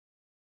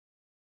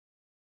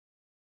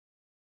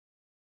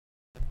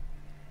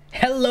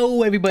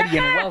Hello everybody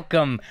and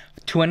welcome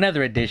to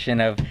another edition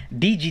of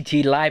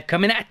DGT Live,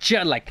 coming at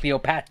you like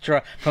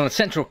Cleopatra from the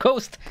central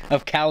coast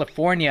of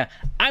California.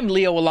 I'm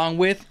Leo along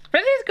with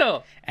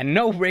Francisco. And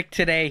no Rick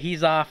today.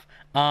 He's off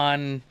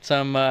on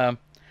some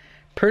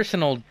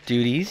personal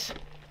duties,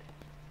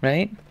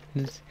 right?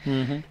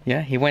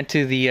 Yeah, he went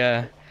to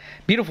the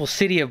beautiful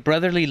city of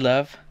brotherly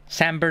love,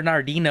 San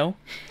Bernardino,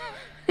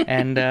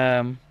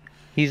 and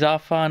he's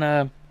off on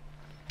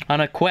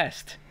a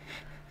quest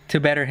to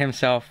better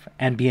himself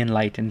and be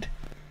enlightened.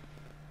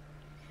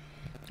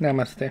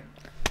 Namaste.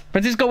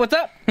 Francisco, what's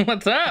up?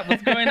 What's up?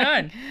 What's going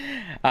on?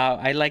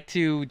 I'd like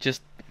to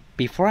just,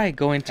 before I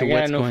go into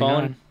what's going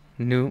on,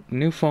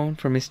 new phone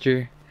for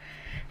Mr.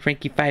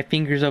 Frankie Five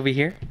Fingers over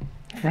here.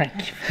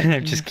 Frankie.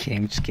 I'm just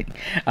kidding.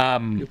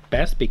 You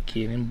best be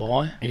kidding,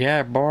 boy.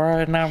 Yeah,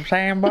 boy. Know what I'm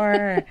saying,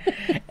 boy.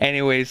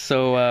 Anyways,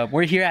 so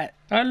we're here at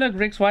Oh, look,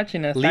 Rick's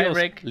watching us. Hi,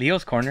 Rick.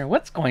 Leo's Corner.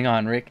 What's going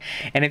on, Rick?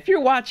 And if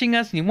you're watching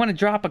us and you want to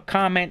drop a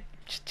comment,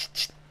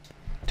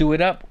 do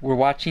it up. We're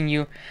watching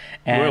you.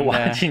 And, we're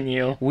watching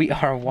you. We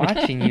are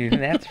watching you.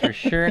 That's for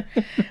sure.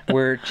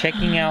 We're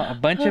checking out a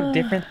bunch of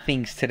different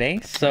things today.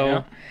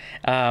 So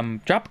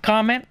drop a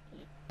comment.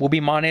 We'll be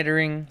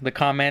monitoring the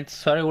comments.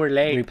 Sorry we're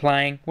late.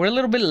 Replying. We're a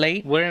little bit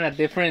late. We're in a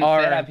different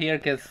setup here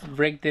because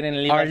Rick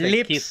didn't leave us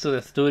the keys to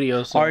the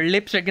studio. So. Our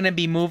lips are going to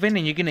be moving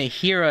and you're going to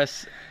hear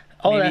us.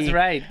 Oh, that's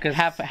right. Cause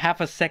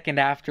half a second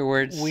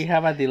afterwards. We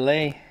have a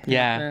delay.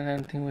 Yeah. I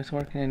don't think it's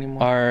working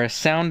anymore. Our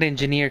sound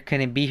engineer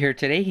couldn't be here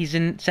today. He's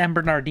in San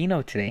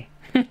Bernardino today.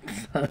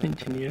 Sound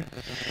engineer.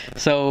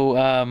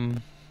 So,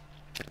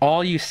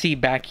 all you see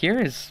back here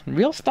is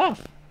real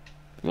stuff.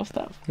 Real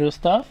stuff. Real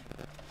stuff?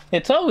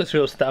 It's always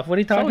real stuff. What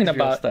are you talking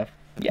about? Real stuff.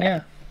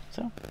 Yeah.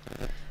 So,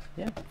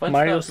 yeah.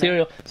 Mario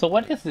cereal. So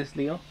what is this,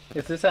 Leo?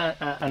 Is this an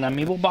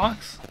amiibo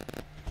box?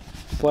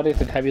 What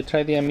is it? Have you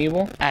tried the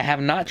amiibo? I have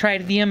not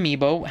tried the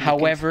amiibo.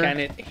 However, scan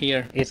it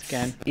here.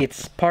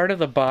 It's part of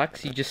the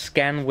box. You just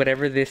scan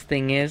whatever this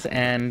thing is,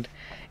 and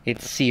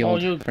it's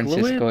sealed. Oh, you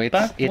Francisco, glue it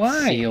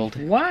it's sealed.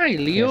 Why,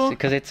 Leo?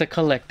 Because it's a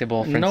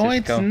collectible, Francisco. No,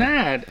 it's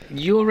not.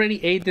 You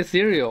already ate the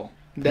cereal.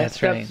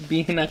 That's right.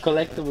 Being a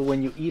collectible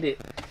when you eat it.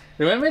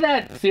 Remember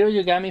that cereal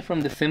you got me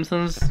from The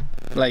Simpsons,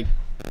 like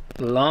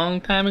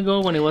long time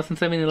ago when it was in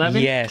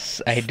 7-Eleven?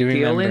 Yes, I do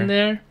remember. Still in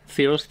there.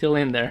 Cereal's still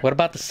in there. What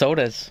about the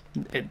sodas?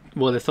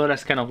 Well, the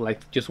sodas kind of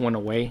like just went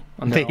away.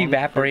 They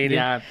evaporated.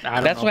 Yeah, I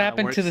don't That's know what how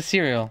happened it to the works.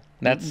 cereal.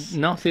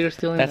 No, cereal's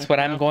still in there. That's what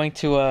I'm going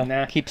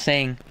to keep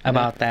saying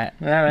about that.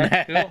 All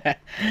right,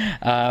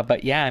 cool.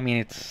 But yeah, I mean,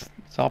 it's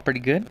all pretty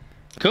good.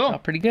 Cool. It's all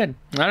pretty good.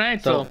 All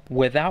right, So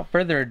without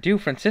further ado,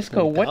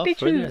 Francisco, what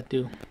did you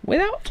do?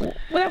 Without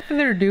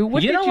further ado,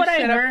 what did you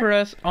set up for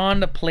us on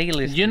the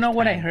playlist? You know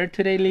what I heard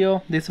today,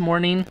 Leo, this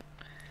morning?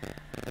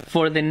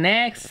 For the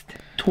next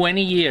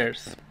 20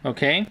 years,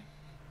 okay?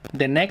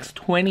 The next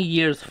 20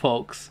 years,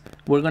 folks,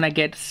 we're gonna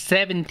get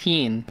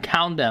 17,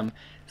 count them,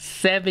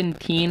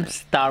 17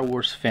 Star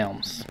Wars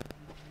films.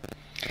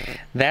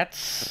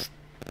 That's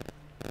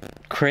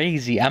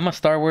crazy. I'm a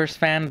Star Wars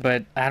fan,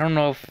 but I don't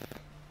know.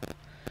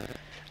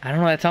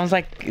 It sounds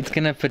like it's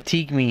gonna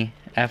fatigue me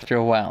after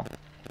a while.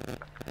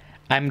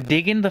 I'm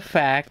digging the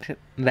fact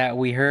that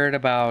we heard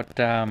about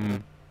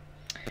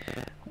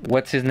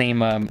what's his name?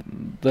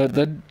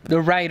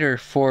 The writer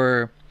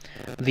for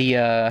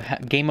the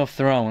Game of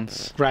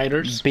Thrones.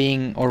 Writers.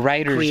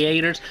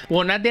 Creators.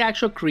 Well, not the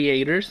actual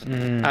creators.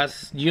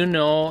 As you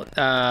know,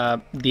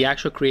 the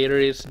actual creator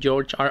is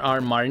George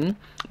R.R. Martin,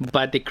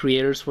 but the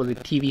creators for the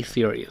TV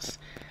series.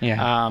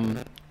 Yeah.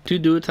 Two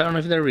dudes, I don't know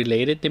if they're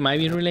related. They might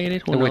be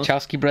related. The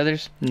Wachowski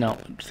brothers? No,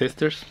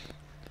 sisters.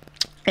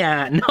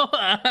 Yeah,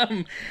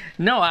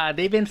 no,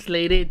 they've been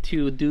slated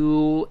to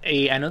do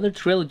another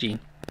trilogy.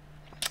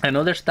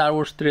 Another Star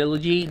Wars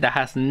trilogy that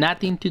has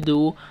nothing to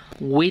do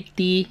with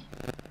the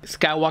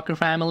Skywalker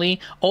family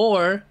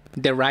or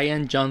the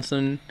Rian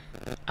Johnson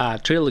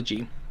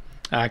trilogy.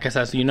 Because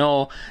as you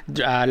know,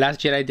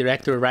 Last Jedi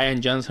director Rian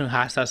Johnson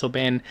has also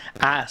been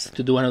asked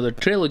to do another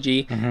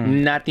trilogy,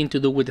 nothing to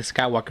do with the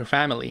Skywalker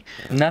family.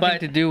 Nothing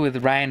to do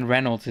with Ryan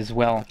Reynolds as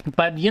well.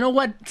 But you know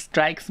what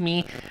strikes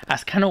me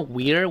as kind of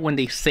weird when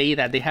they say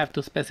that they have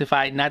to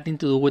specify nothing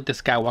to do with the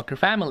Skywalker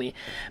family.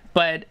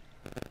 But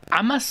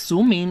I'm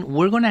assuming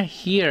we're going to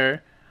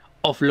hear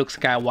of Luke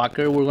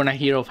Skywalker, we're going to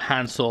hear of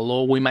Han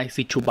Solo, we might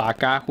see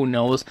Chewbacca, who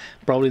knows,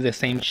 probably the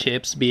same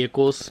ships,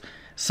 vehicles.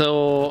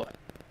 So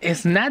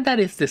it's not that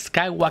it's the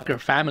Skywalker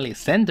family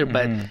center,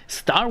 but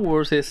Star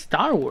Wars is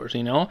Star Wars,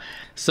 you know?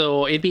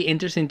 So it'd be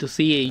interesting to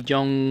see a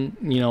young,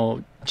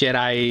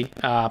 Jedi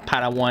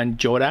Padawan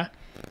Yoda,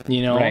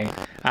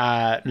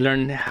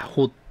 learn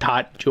who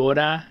taught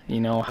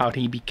Yoda, how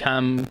he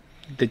become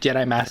the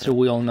Jedi Master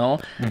we all know.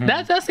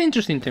 That's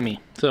interesting to me.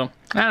 So,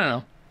 I don't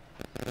know.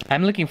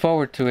 I'm looking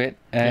forward to it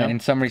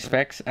in some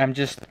respects. I'm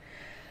just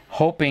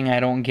hoping I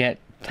don't get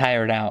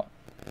tired out.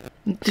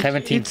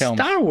 17 films.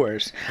 Star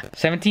Wars.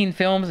 17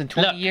 films in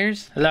 20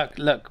 years?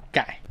 Look,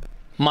 guy.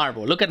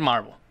 Marvel. Look at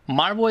Marvel.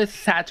 Marvel is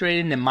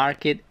saturating the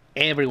market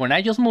everywhere.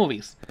 Not just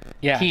movies.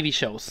 Yeah. TV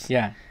shows.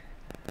 Yeah.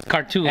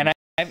 Cartoons. And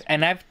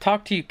I've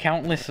talked to you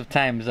countless of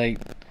times. I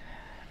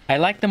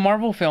like the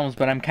Marvel films,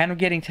 but I'm kind of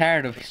getting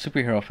tired of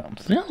superhero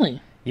films.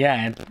 Really? Yeah,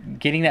 and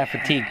getting that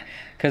fatigue,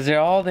 because they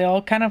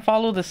all kind of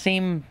follow the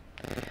same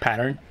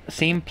Pattern.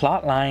 same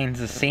plot lines,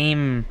 the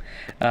same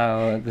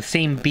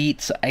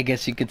beats, I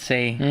guess you could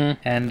say.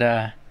 And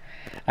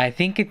I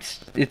think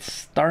it's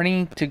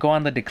starting to go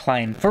on the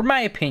decline, for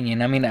my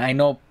opinion. I mean, I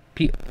know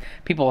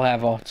people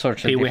have all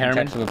sorts of different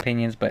types of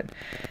opinions, but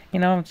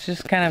it's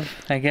just kind of,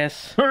 I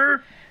guess,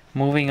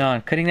 moving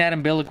on, cutting that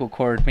umbilical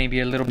cord maybe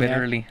a little bit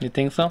early. You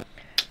think so?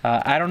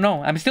 I don't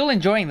know. I'm still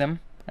enjoying them.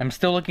 I'm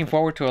still looking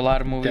forward to a lot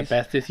of movies. The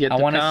best is yet to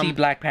come. I want to see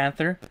Black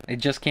Panther. It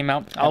just came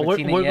out. Oh,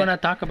 we're gonna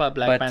talk about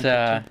Black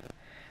Panther too.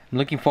 I'm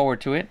looking forward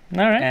to it.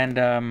 All right.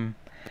 And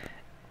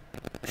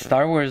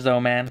Star Wars, though,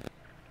 man,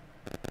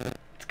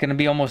 it's gonna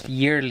be almost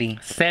yearly.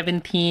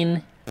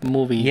 17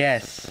 movies.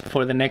 Yes.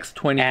 For the next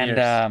 20 years.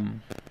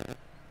 And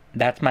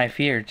that's my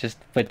fear, just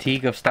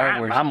fatigue of Star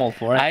Wars. I'm all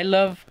for it. I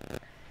love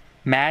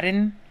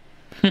Madden.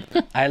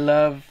 I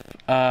love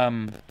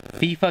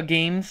FIFA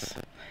games.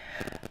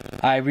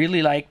 I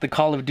really like the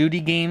Call of Duty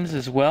games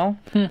as well.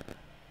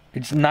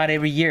 It's not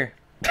every year.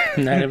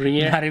 Not every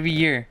year? Not every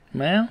year.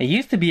 Well, it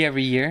used to be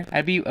every year.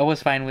 I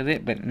was fine with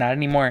it, but not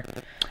anymore.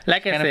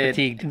 Like I said,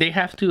 fatigued. They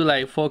have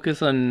to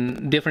focus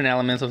on different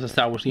elements of the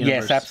Star Wars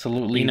universe. Yes,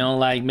 absolutely.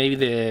 Like maybe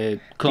the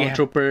Clone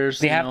Troopers.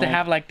 They have to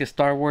have like the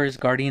Star Wars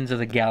Guardians of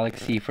the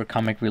Galaxy for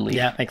comic relief.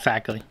 Yeah,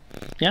 exactly.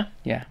 Yeah.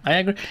 Yeah. I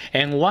agree.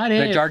 And what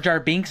if the Jar Jar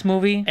Binks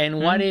movie?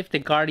 And what if the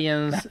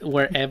Guardians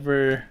were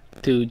ever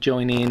to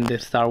join in the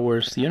Star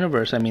Wars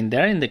universe? I mean,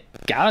 they're in the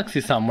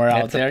galaxy somewhere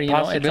out there. It's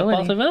a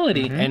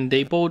possibility. And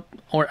they both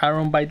are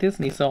owned by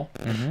Disney, so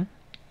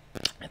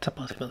it's a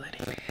possibility.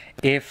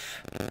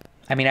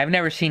 I've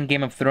never seen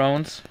Game of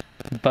Thrones,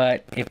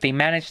 but if they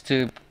manage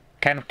to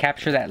kind of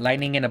capture that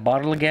lightning in a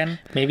bottle again,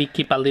 maybe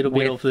keep a little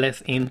bit of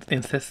less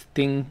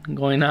incesting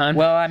going on.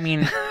 Well, I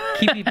mean,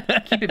 keep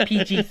it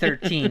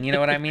PG-13. You know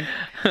what I mean?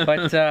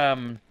 But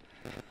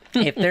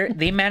if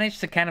they manage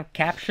to kind of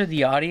capture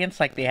the audience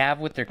like they have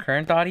with their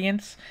current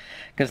audience,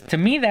 because to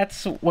me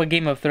that's what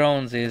Game of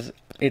Thrones is.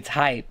 It's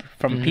hype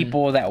from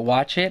people that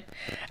watch it.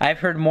 I've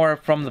heard more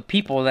from the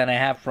people than I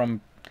have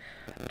from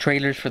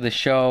trailers for the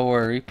show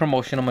or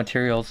promotional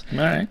materials. All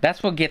right.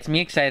 That's what gets me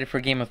excited for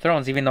Game of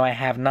Thrones, even though I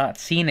have not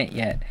seen it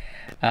yet.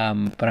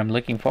 But I'm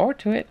looking forward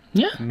to it.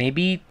 Yeah.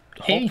 Maybe,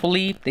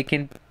 hopefully, they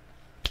can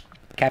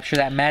capture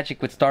that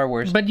magic with Star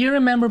Wars. But you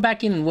remember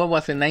back in,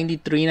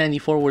 93,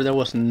 94, where there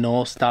was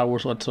no Star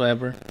Wars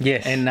whatsoever?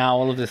 Yes. And now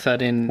all of a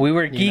sudden... We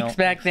were geeks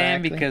back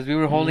then because we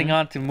were holding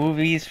on to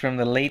movies from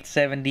the late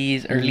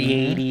 70s, early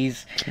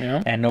 80s.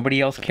 Yeah. And nobody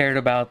else cared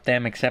about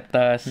them except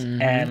us.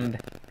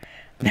 And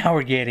now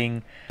we're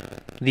getting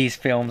these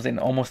films in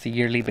almost a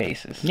yearly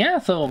basis. Yeah,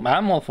 so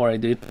I'm all for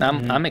it, dude.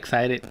 I'm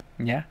excited.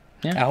 Yeah.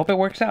 I hope it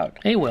works out.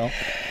 It will.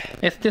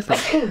 It's just...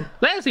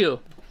 Bless you!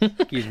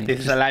 Excuse me.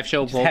 This is a live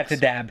show, folks. Had to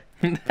dab.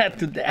 Had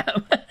to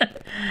dab.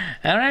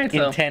 All right,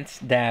 so... Intense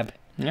dab.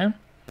 Yeah.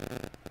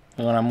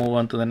 We're going to move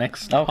on to the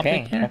next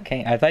topic here.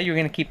 Okay. I thought you were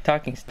going to keep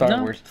talking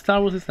Star Wars.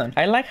 Star Wars is done.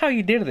 I like how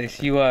you did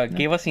this. You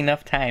gave us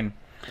enough time.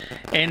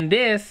 And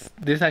this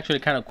is actually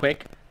kind of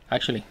quick.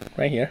 Actually,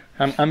 right here.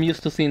 I'm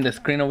used to seeing the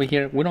screen over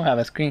here. We don't have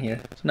a screen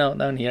here. No,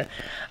 down here.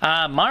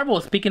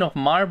 Marvel, speaking of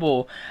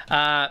Marvel,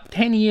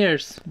 10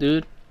 years,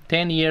 dude.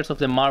 10 years of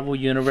the Marvel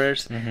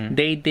Universe.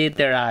 They did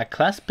their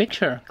class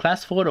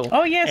photo.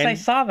 Oh, yes, I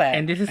saw that.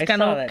 And this is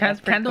kind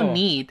of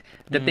neat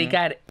that they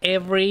got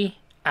every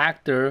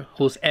actor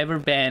who's ever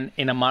been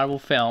in a Marvel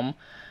film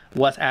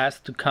was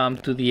asked to come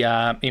to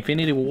the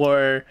Infinity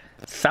War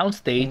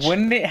soundstage.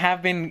 Wouldn't it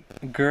have been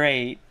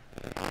great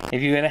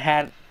if you had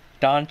had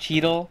Don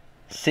Cheadle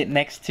sit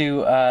next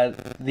to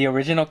the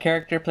original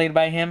character played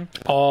by him?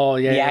 Oh,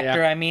 yeah, the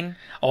actor, I mean.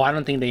 Oh, I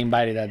don't think they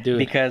invited that dude.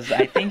 Because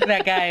I think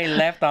that guy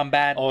left on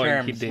bad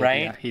terms, he did,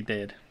 right? Yeah, he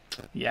did.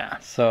 Yeah.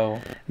 So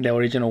the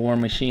original War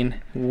Machine,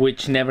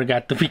 which never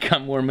got to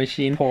become War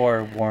Machine.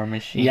 Poor War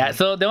Machine. Yeah,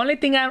 so the only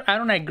thing I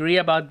don't agree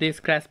about this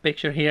class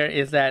picture here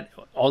is that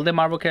all the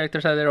Marvel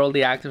characters are there, all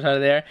the actors are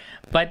there,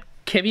 but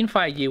Kevin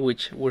Feige,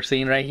 which we're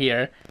seeing right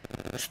here,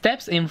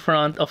 steps in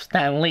front of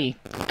Stan Lee,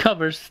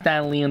 covers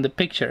Stan Lee in the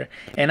picture.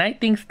 And I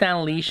think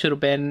Stan Lee should have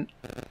been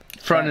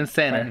front and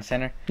center. Front and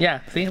center. Yeah,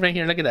 see right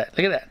here, look at that.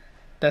 Look at that.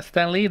 That's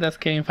Stan Lee, that's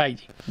Kevin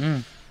Feige.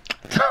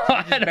 So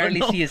I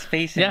barely see his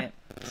face in it.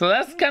 So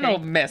that's kind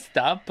of messed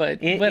up,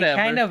 but whatever. It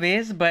kind of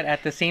is, but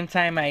at the same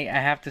time, I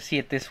have to see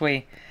it this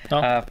way.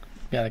 Yeah,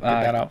 get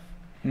that out.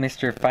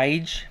 Mr.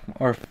 Feige,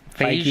 or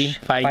Feige.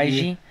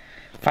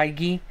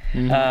 Fergie.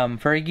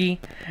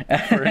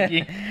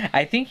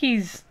 I think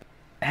he's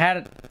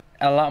had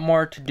a lot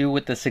more to do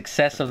with the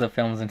success of the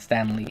films than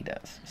Stan Lee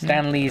does.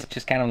 Stan Lee is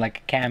just kind of like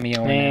a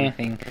cameo and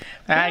everything.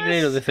 I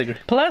agree to disagree.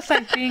 Plus,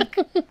 I think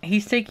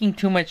he's taking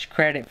too much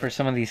credit for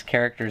some of these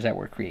characters that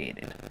were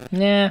created.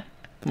 Yeah,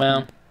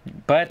 well.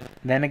 But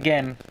then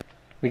again,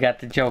 we got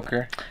the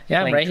Joker.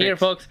 Yeah, right here,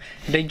 folks.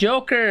 The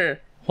Joker,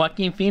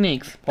 Joaquin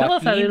Phoenix. Tell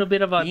us a little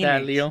bit about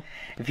that, Leo.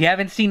 If you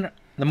haven't seen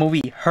the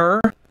movie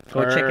Her,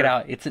 Go check it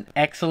out. It's an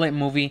excellent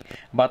movie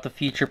about the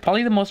future.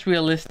 Probably the most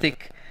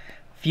realistic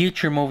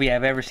future movie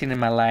I've ever seen in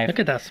my life. Look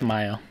at that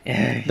smile.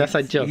 That's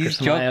a Joker He's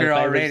smile. Joker if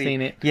I've already. ever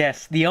seen it.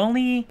 Yes. The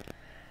only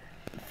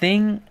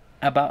thing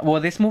about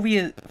this movie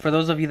is, for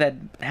those of you that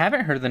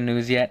haven't heard the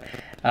news yet,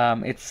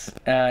 it's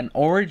an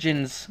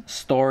origins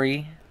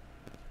story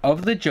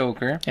of the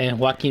Joker. And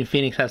Joaquin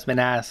Phoenix has been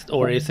asked,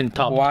 or is in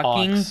top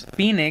Joaquin talks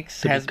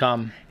Phoenix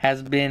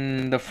has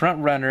been the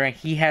front runner.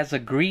 He has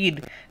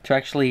agreed to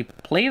actually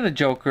play the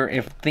Joker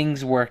if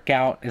things work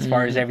out as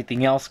far as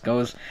everything else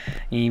goes.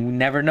 You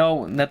never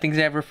know. Nothing's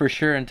ever for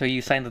sure until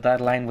you sign the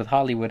dotted line with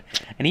Hollywood.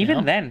 And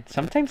even then,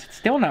 sometimes it's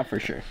still not for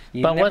sure.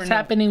 But what's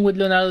happening with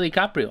Leonardo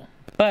DiCaprio?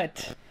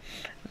 But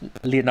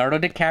Leonardo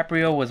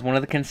DiCaprio was one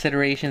of the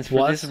considerations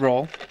for this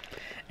role.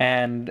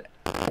 And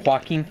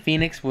Joaquin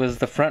Phoenix was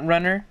the front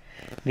runner.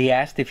 They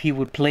asked if he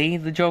would play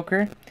the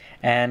Joker,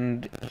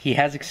 and he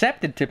has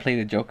accepted to play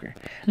the Joker.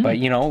 But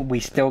you know, we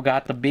still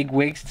got the big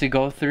wigs to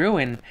go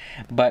through,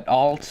 but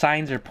all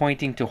signs are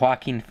pointing to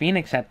Joaquin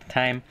Phoenix at the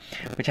time,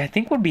 which I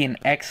think would be an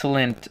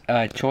excellent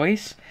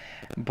choice.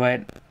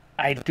 But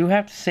I do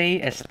have to say,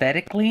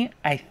 aesthetically,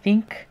 I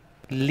think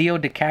Leo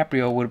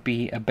DiCaprio would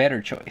be a better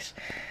choice.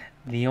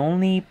 The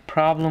only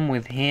problem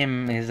with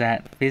him is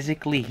that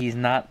physically he's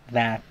not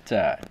that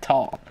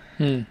tall.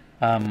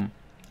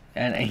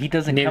 And he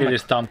doesn't. Neither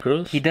is Tom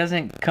Cruise. He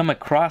doesn't come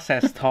across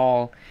as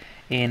tall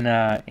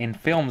in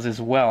films as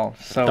well.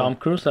 So Tom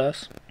Cruise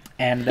does.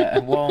 And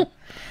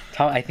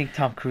I think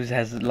Tom Cruise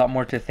has a lot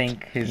more to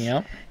thank his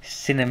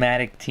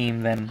cinematic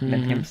team than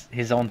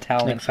his own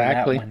talent for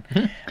that one.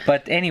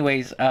 But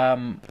anyways,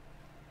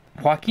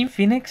 Joaquin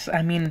Phoenix.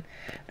 I mean,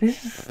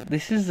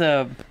 this is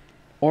a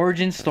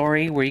origin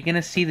story where you're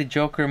gonna see the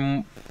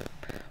Joker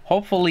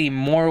hopefully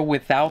more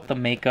without the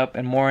makeup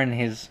and more in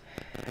his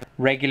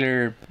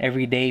regular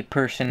everyday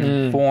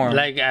person form,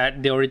 like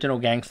the original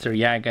gangster.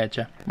 I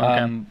gotcha.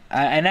 Okay.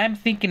 And I'm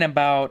thinking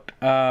about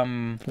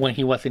when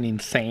he wasn't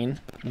insane.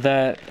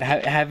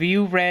 Have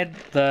you read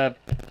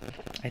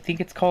I think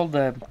it's called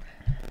the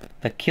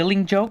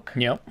Killing Joke?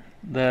 Yep.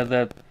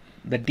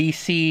 The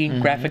DC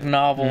graphic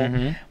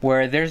novel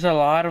where there's a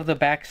lot of the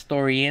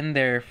backstory in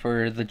there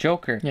for the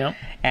Joker. Yep.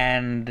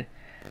 And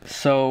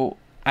so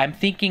I'm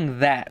thinking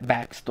that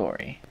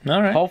backstory.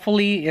 All right.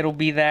 Hopefully it'll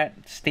be that.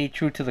 Stay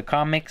true to the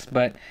comics,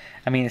 but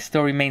I mean, it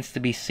still remains to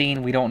be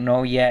seen. We don't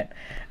know yet.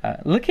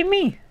 Look at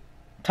me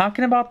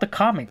talking about the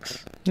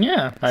comics.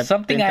 Yeah.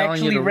 Something I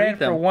actually read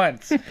for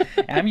once.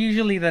 I'm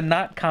usually the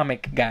not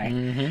comic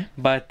guy.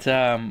 But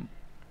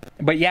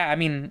yeah, I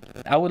mean,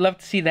 I would love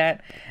to see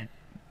that.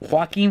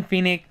 Joaquin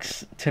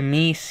Phoenix, to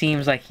me,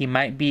 seems like he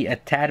might be a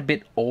tad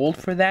bit old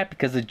for that,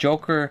 because the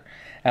Joker,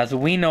 as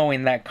we know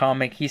in that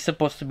comic, he's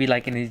supposed to be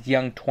like in his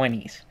young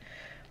 20s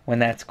when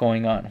that's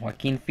going on.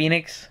 Joaquin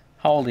Phoenix,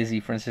 how old is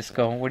he,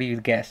 Francisco? What do you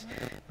guess?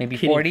 Maybe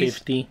 40s?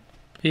 50.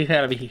 He's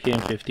gotta be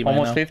hitting 50 by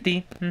Almost now.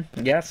 50?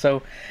 Yeah,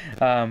 so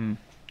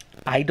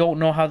I don't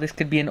know how this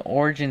could be an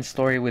origin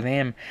story with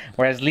him.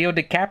 Whereas Leo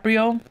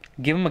DiCaprio,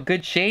 give him a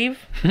good shave,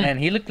 and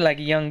he looked like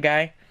a young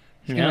guy.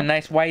 He's doing a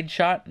nice wide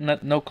shot,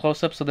 no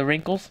close-ups of the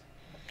wrinkles.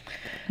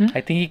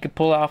 I think he could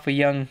pull off a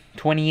young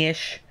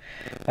 20-ish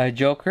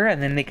Joker,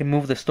 and then they can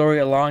move the story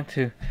along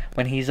to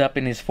when he's up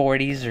in his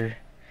 40s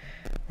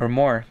or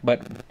more.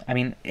 But, I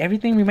mean,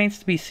 everything remains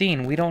to be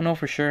seen. We don't know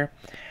for sure.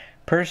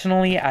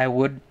 Personally, I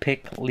would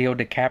pick Leo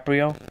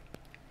DiCaprio,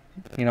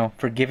 you know,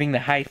 for giving the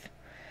height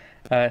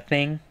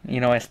thing, you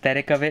know,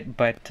 aesthetic of it.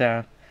 But,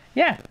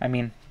 yeah, I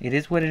mean, it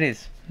is what it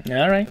is.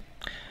 All right.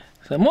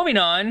 So, moving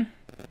on.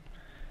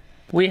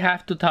 We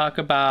have to talk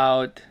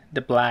about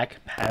the Black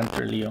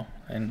Panther, Leo.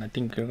 And I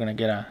think you're going to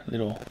get a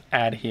little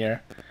ad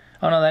here.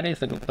 Oh, no, that is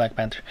the Black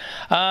Panther.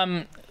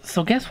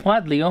 So guess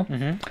what, Leo?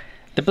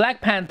 The Black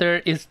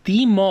Panther is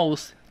the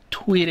most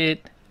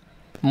tweeted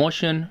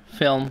motion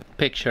film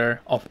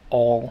picture of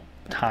all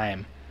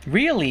time.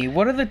 Really?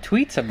 What are the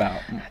tweets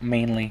about,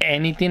 mainly?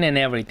 Anything and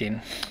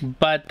everything.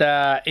 But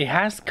it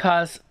has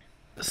caused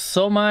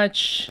so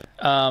much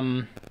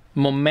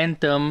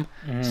momentum,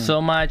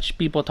 so much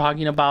people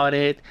talking about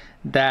it,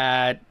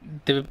 that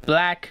the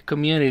black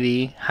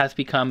community has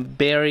become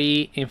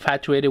very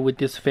infatuated with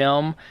this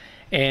film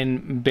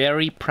and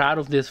very proud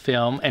of this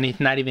film, and it's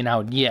not even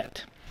out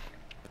yet.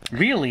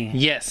 Really?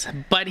 Yes,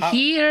 but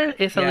here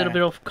is a little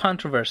bit of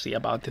controversy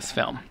about this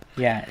film.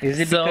 Yeah,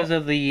 is it because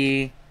of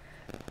the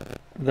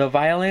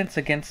violence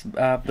against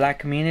black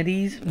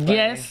communities?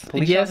 Yes,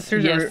 yes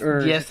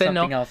and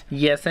no. Else?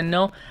 Yes and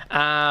no.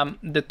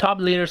 The top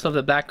leaders of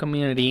the black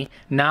community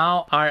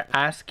now are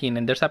asking,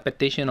 and there's a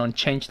petition on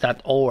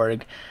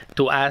change.org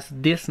to ask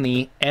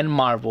Disney and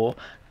Marvel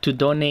to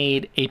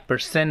donate a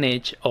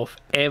percentage of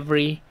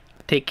every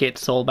ticket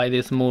sold by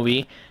this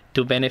movie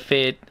to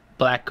benefit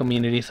black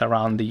communities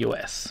around the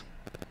US.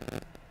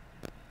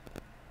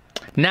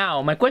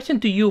 Now, my question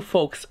to you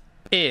folks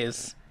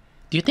is,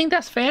 do you think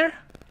that's fair?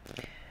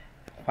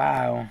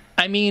 Wow.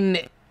 I mean,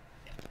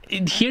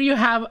 here you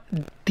have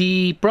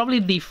probably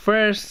the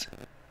first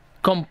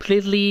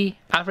completely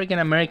African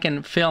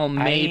American film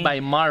made by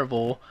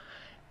Marvel,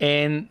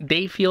 and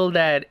they feel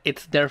that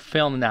it's their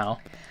film now.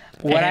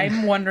 What And-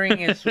 I'm wondering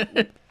is,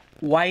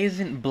 why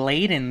isn't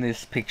Blade in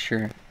this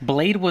picture?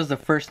 Blade was the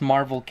first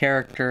Marvel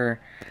character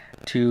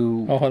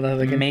to hold on a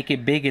second. make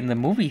it big in the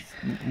movie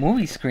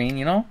screen,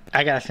 you know?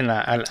 I gotta send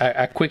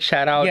a quick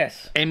shout out.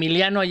 Yes.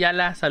 Emiliano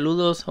Ayala,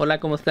 saludos. Hola,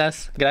 ¿cómo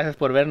estás? Gracias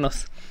por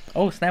vernos.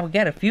 Oh, snap, we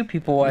got a few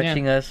people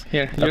watching us.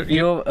 Here, A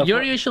few-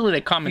 you're usually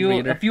the comment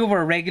reader. a few of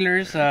our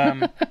regulars.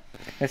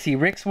 Let's see,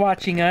 Rick's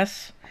watching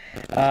us.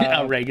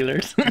 Our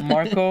regulars.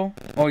 Marco.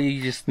 Oh,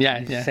 you just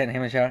sent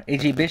him a shout.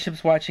 AJ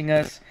Bishop's watching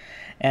us.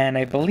 And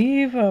I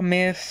believe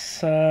Miss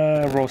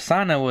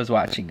Rosana was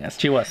watching us.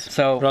 She was.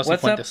 So Rosa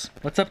what's Fuentes.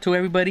 up? What's up to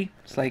everybody?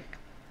 It's like,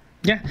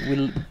 Yeah.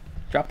 we'll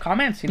drop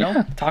comments, you know,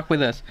 Yeah. talk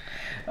with us.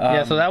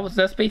 Yeah, so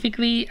that's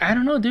basically, I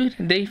don't know, dude.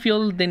 They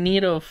feel the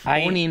need of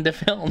owning the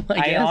film. I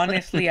I guess.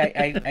 honestly,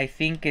 I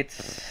think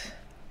it's,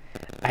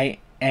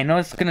 I know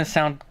it's gonna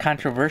sound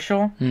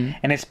controversial,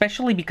 and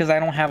especially because I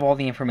don't have all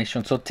the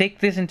information. So take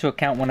this into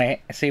account when I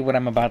say what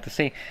I'm about to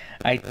say.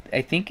 I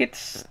think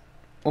it's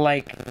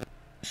like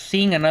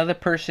seeing another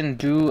person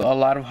do a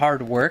lot of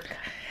hard work,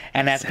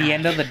 and at the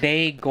end of the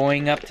day,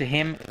 going up to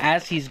him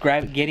as he's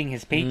getting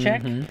his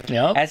paycheck,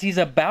 Yep. as he's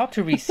about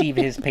to receive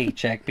his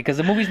paycheck, because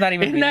the movie's not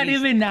even It's not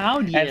released, even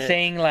out yet. and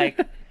saying like,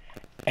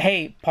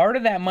 "Hey, part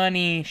of that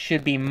money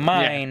should be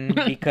mine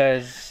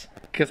because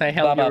Because I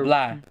blah held blah your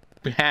blah."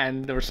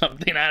 hand or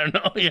something. I don't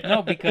know. Yeah.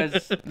 No,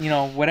 because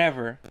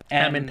whatever.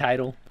 I'm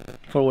entitled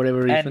for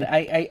whatever reason.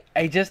 And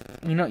I just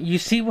you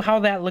see how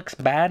that looks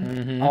bad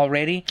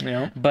already.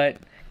 Yeah. But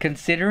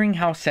considering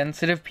how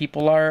sensitive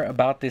people are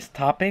about this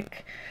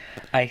topic,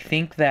 I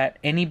think that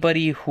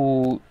anybody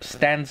who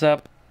stands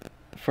up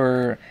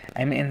for,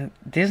 I mean,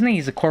 Disney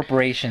is a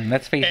corporation.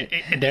 Let's face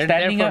it. They're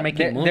Standing there for up,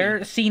 making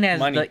they're seen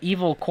as money. the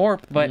evil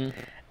corp, but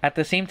at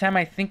the same time,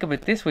 I think of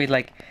it this way: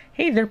 like,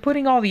 hey, they're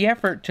putting all the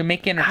effort to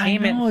make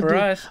entertainment know, for dude.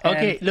 us.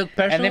 Okay, look,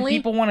 and then personally-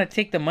 people want to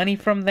take the money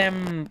from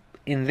them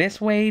in this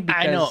way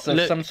because of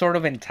Look, some sort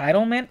of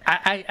entitlement.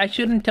 I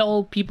shouldn't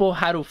tell people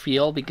how to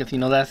feel because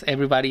that's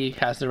everybody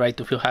has the right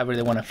to feel however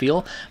they want to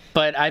feel,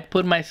 but I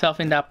put myself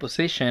in that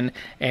position,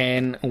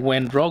 and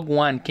when Rogue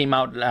One came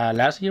out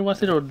last year,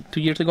 was it, or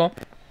 2 years ago,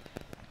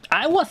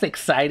 I was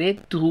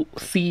excited to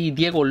see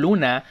Diego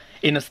Luna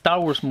in a Star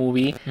Wars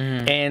movie,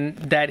 and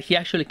that he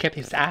actually kept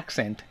his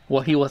accent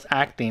while he was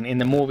acting in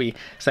the movie.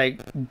 It's like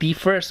the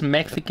first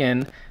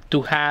Mexican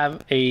to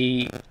have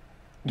a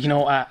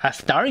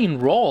starring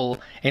role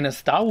in a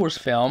Star Wars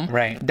film.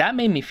 Right. That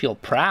made me feel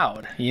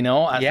proud, as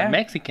Yeah. a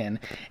Mexican.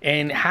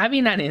 And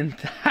having an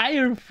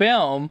entire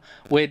film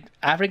with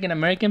African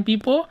American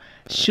people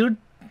should,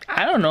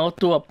 I don't know,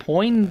 to a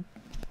point,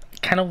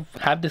 kind of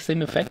have the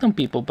same effect on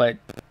people, but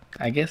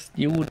I guess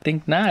you would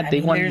think not.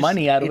 They want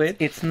money out of it.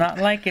 It's not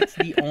like it's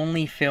the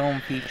only film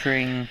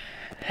featuring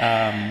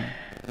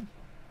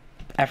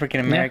African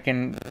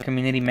American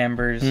community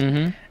members.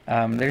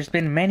 There's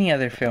been many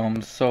other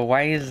films, so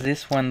why is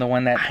this one the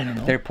one that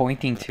they're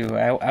pointing to?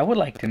 I would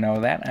like to know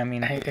that. I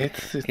mean,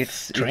 It's It's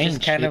strange.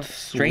 just kind of It's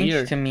strange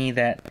weird. to me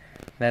that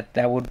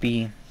would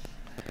be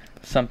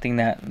something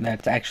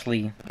that's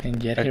actually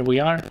And yet here we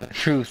are.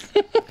 truth.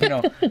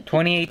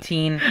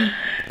 2018,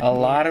 a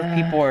lot of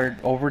people are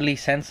overly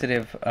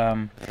sensitive.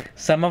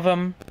 Some of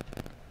them,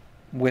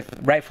 with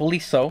rightfully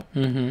so.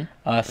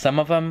 Some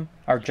of them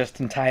are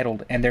just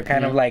entitled, and they're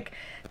kind of like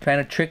trying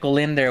to trickle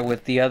in there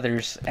with the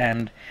others,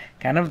 and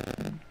kind of,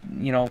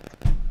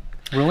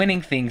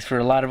 ruining things for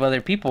a lot of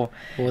other people.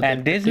 Well,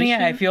 and the Disney, I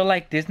petition- feel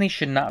like Disney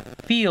should not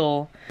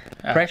feel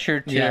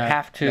pressure to have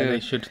that to. they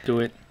should do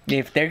it.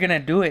 If they're gonna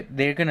do it,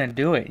 they're gonna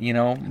do it.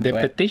 The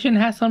But- petition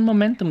has some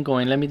momentum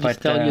going. Let me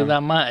just But, tell you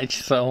that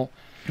much. So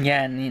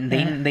Yeah, and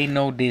they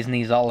know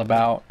Disney's all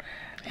about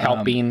helping,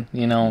 well,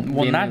 being in not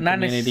the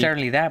community.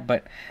 necessarily that,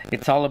 but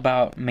it's all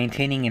about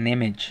maintaining an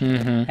image.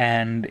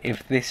 And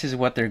if this is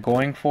what they're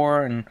going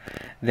for, and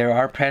there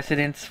are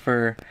precedents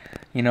for,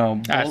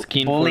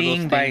 Asking for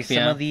bullying those by things, some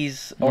yeah. of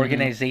these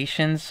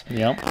organizations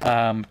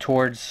Yep.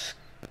 towards,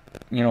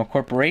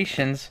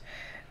 corporations.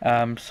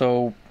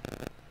 So,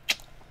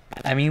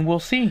 I mean, we'll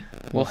see.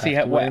 We'll see,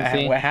 have to wait and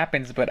see. what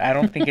happens, but I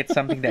don't think it's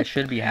something that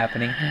should be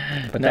happening.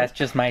 But that's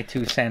just my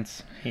 2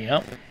 cents.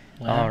 Yep.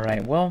 All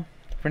right. Well,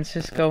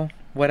 Francisco,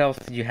 what else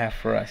did you have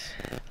for us?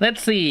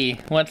 Let's see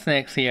what's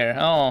next here.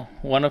 Oh,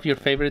 one of your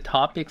favorite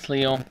topics,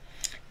 Leo.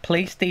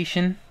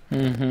 PlayStation.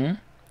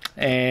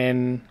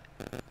 And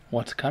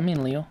what's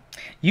coming, Leo?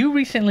 You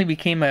recently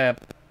became a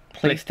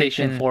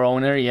PlayStation 4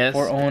 owner, yes.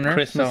 4 owner,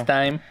 Christmas so-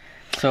 time.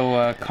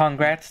 So,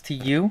 congrats to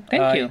you.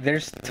 Thank you.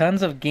 There's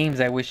tons of games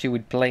I wish you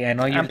would play. I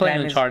know your I'm playing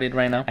time is, Uncharted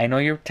right now. I know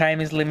your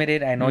time is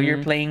limited. I know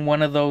you're playing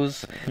one of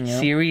those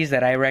series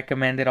that I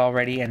recommended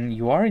already, and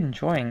you are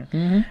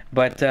enjoying.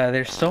 But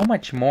there's so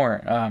much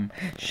more.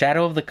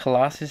 Shadow of the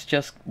Colossus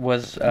just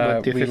was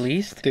But this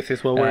released. This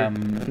is what we're.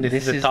 This this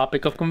is the is-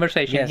 topic of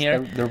conversation Yes, here.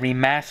 the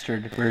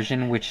remastered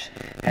version, which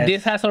has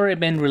This has already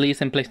been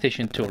released in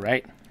PlayStation 2,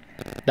 right?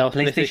 That was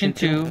PlayStation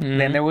 2.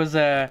 Then there was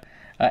a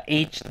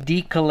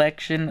HD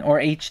collection or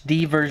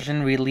HD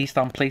version released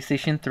on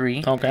PlayStation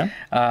 3. Okay.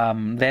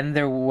 Then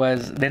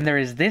there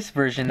is this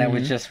version that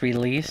was just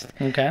released.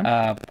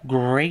 Okay.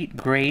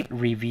 Great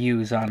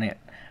reviews on it.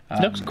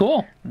 Looks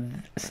cool.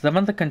 Some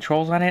of the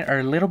controls on it are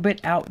a little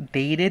bit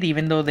outdated,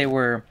 even though they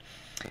were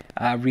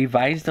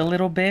revised a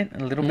little bit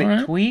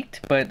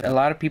tweaked, but a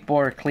lot of people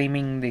are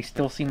claiming they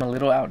still seem a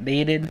little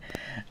outdated.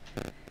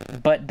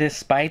 But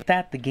despite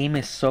that, the game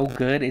is so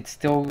good, it's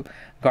still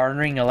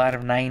garnering a lot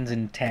of 9s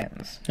and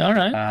 10s. All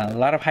right. A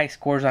lot of high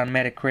scores on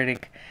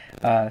Metacritic.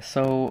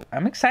 So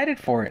I'm excited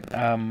for it.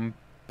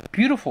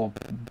 Beautiful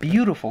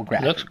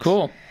graphics. Looks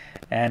cool.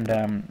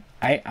 And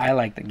I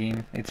like the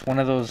game. It's one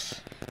of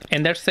those...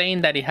 And they're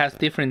saying that it has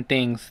different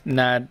things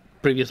not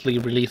previously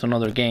released on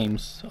other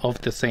games of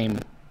the same.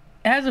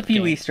 It has a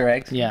few Easter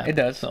eggs. Yeah, it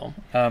does. So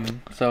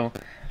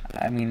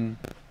I mean,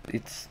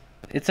 it's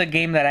a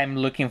game that I'm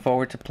looking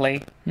forward to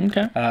play.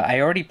 Okay. I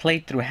already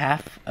played through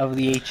half of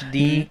the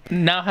HD.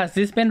 Now, has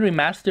this been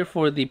remastered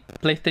for the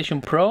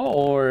PlayStation Pro,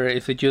 or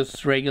is it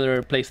just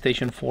regular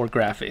PlayStation 4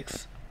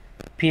 graphics?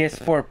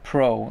 PS4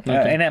 Pro.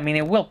 Okay. And I mean,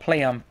 it will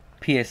play on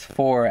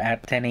PS4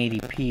 at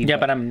 1080p. Yeah,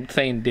 but I'm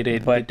saying,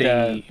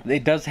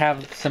 it does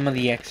have some of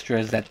the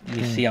extras that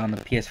you see on the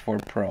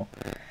PS4 Pro.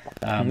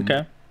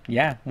 Okay.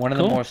 Yeah, one of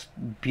the most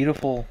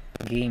beautiful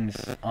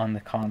games on the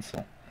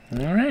console.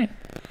 All right.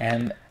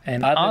 And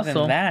other also,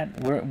 than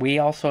that, we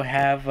also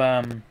have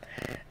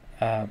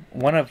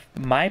one of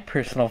my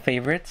personal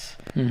favorites,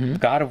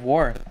 God of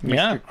War.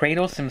 Mr.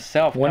 Kratos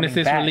himself. When is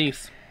this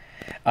release?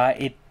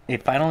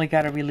 It finally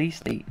got a release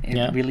date.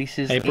 It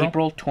releases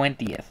April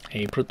 20th.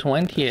 April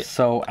 20th.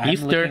 So I'm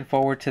looking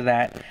forward to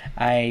that.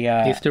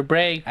 Easter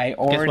break. Guess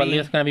what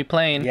Leo's gonna be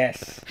playing?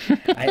 Yes.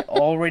 I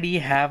already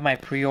have my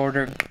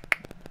pre-order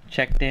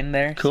checked in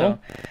there. Cool. So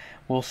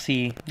we'll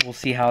see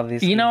how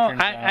this turns out.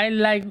 I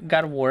like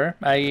God of War.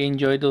 I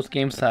enjoy those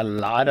games a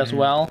lot as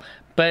well.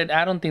 But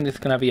I don't think this is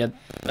gonna be a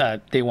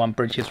day one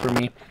purchase for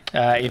me.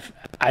 If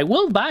I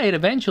will buy it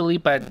eventually,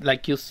 but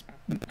like you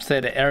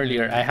said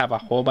earlier, I have a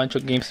whole bunch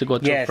of games to go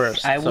through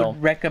first. I would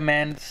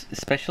recommend,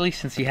 especially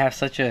since you have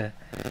such a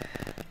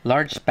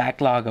large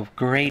backlog of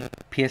great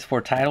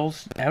PS4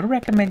 titles, I would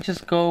recommend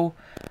just go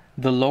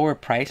the lower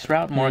price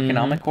route, more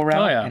economical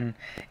route, and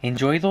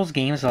enjoy those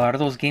games. A lot of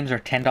those games are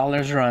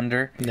 $10 or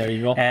under. There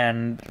you go.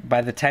 And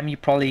by the time you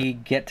probably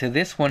get to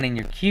this one in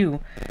your queue,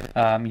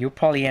 you'll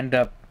probably end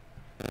up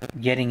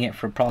getting it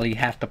for probably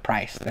half the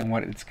price than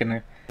what it's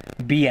gonna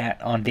be at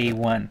on day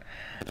one.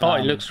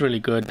 It looks really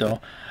good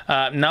though.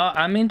 Now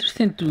I'm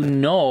interested to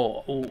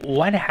know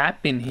what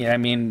happened here. I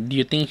mean, do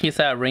you think he's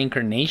a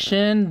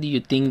reincarnation? Do you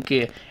think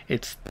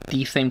it's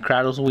the same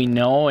Kratos we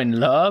know and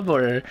love,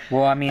 or?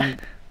 Well, I mean,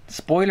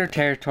 spoiler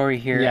territory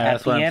here. Yeah,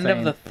 at the end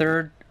of the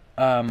third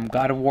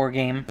God of War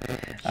game,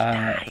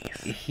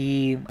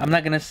 I'm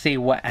not gonna say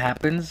what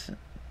happens,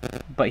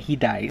 but he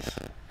dies.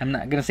 I'm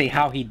not gonna say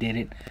how he did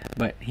it,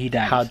 but he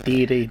dies. How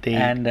did he?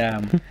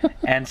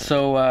 And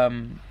so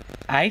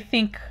I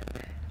think,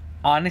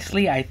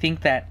 honestly,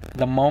 that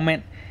the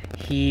moment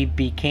he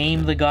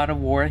became the God of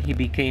War, he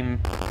became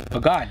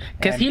a god.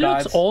 Because he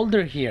looks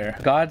older here.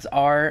 Gods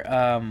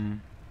are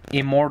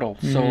immortal.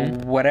 So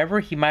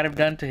whatever he might have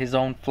done to his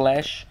own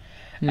flesh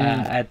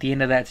at the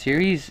end of that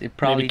series, it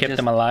probably kept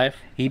him alive.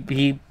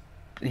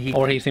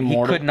 Or he's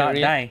immortal. He could not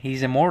die.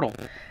 He's immortal,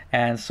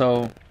 and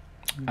so.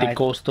 The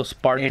Ghost of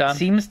Sparta. It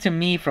seems to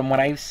me, from what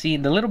I've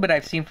seen, the little bit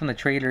I've seen from the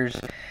trailers,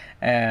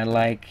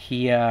 like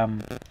he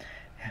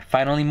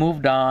finally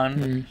moved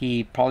on.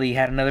 He probably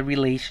had another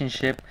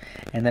relationship,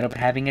 ended up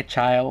having a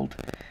child,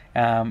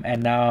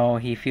 and now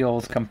he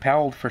feels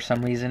compelled for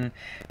some reason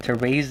to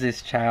raise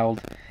this child.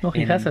 Oh,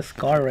 he has a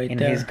scar right in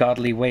there. his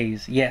godly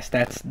ways. Yes,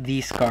 that's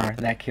the scar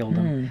that killed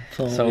him.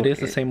 So it is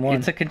the same one.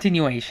 It's a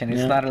continuation.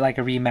 It's not like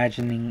a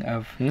reimagining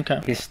of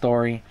his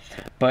story,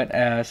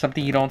 but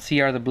something you don't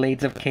see are the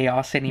Blades of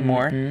Chaos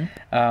anymore.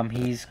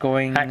 He's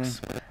going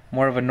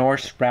more of a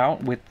Norse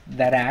route with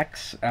that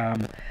axe,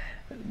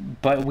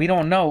 but we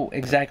don't know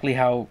exactly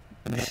how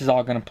this is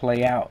all going to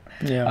play out.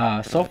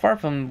 So far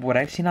from what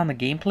I've seen on the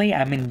gameplay,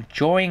 I'm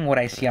enjoying what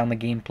I see on the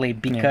gameplay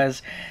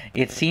because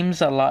it seems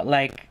a lot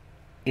like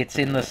it's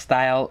in the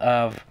style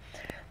of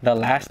The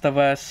Last of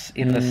Us,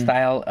 in the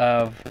style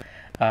of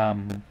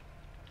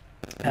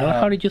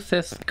how did you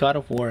say God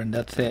of War, and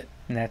that's it?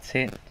 And that's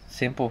it.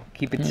 Simple.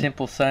 Keep it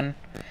simple, son.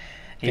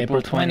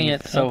 April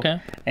 20th. So, okay.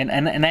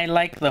 And I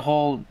like the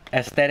whole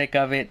aesthetic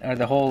of it, or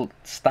the whole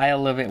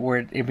style of it,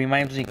 where it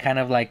reminds me kind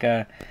of like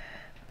a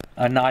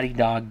Naughty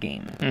Dog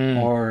game,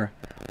 or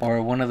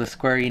one of the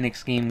Square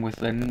Enix game with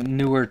the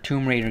newer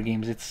Tomb Raider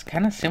games. It's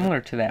kind of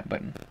similar to that,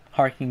 but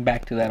harking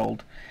back to that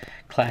old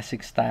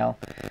classic style.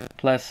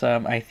 Plus,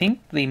 I think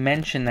they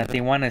mentioned that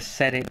they want to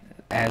set it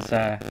as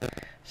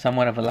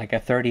somewhat of a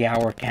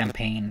 30-hour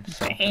campaign.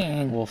 So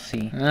we'll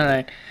see. All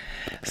right.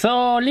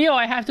 So Leo,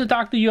 I have to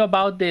talk to you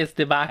about this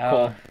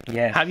debacle.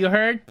 Yes. Have you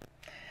heard?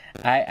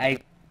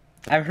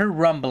 I've heard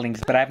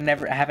rumblings, but I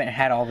haven't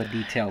had all the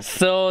details.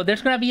 So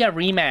there's gonna be a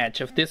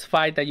rematch of this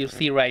fight that you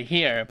see right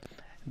here.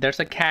 There's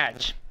a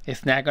catch.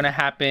 It's not gonna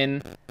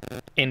happen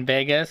in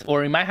Vegas,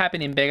 or it might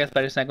happen in Vegas,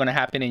 but it's not gonna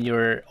happen in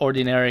your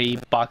ordinary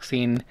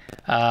boxing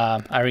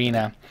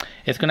arena.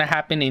 It's gonna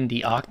happen in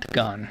the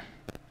octagon.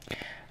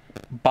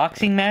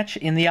 Boxing match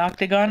in the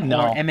octagon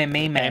No, or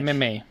MMA match?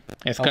 MMA.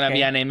 It's gonna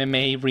be an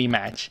MMA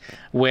rematch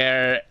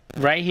where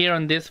right here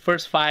on this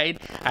first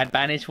fight,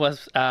 advantage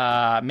was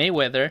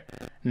Mayweather.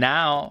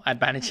 Now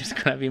advantage is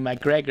gonna be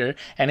McGregor,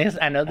 and it's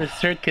another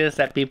circus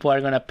that people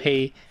are gonna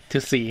pay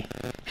to see.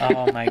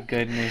 Oh my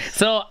goodness.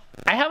 So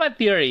I have a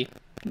theory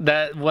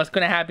that what's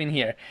gonna happen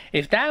here.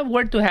 If that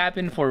were to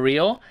happen for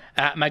real,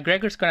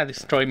 McGregor's gonna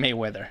destroy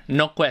Mayweather,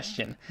 no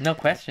question. No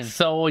question.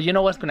 So you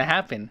know what's gonna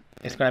happen?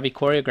 It's gonna be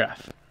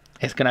choreographed.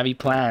 It's gonna be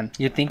planned.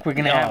 You think we're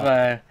gonna have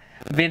a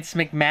Vince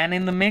McMahon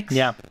in the mix?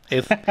 Yeah,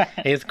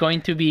 it's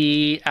going to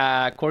be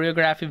a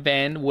choreographed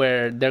event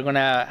where they're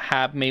gonna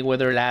have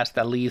Mayweather last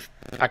at least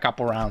a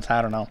couple rounds.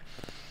 I don't know,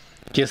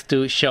 just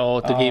to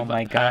show to give. Oh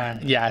my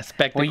God. Yeah,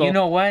 spectacle. Well, you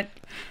know what?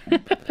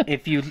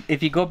 if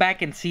you go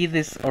back and see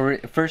this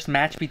first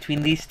match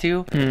between these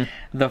two,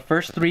 the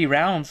first 3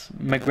 rounds,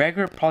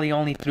 McGregor probably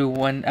only threw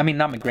one. I mean,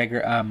 not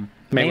McGregor.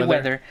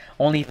 Mayweather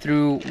only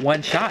threw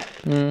 1 shot.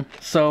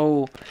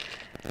 So,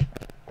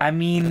 I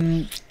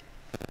mean,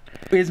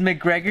 is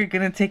McGregor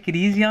gonna take it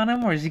easy on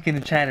him, or is he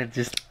gonna try to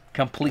just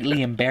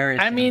completely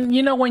embarrass him? I mean,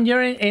 you know, when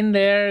you're in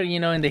there, you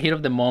know, in the heat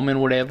of the moment,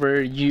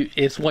 whatever,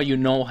 it's what you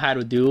know how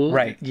to do.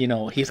 Right. You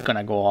know, he's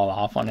gonna go all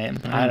off on him.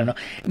 I don't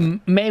know.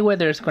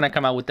 Mayweather is gonna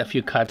come out with a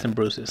few cuts and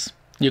bruises.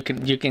 You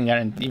can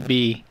guarantee,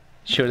 be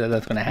sure that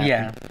that's gonna happen.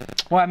 Yeah.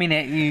 Well, I mean,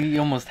 you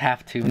almost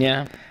have to.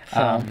 Yeah.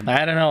 So,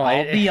 I don't know.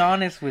 I'll be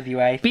honest with you.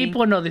 I think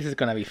people know this is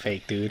gonna be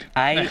fake, dude.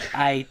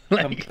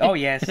 Oh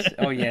yes.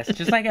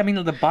 Just like, I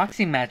mean, the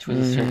boxing match was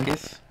a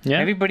circus. Yeah.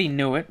 Everybody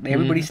knew it.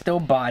 Everybody still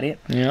bought it.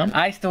 Yeah.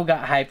 I still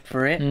got hyped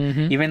for it,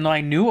 even though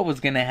I knew what was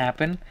gonna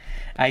happen.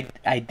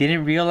 I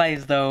didn't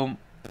realize though,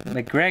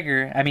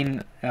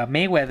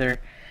 Mayweather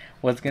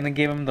was gonna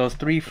give him those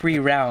 3 free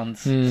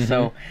rounds.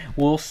 So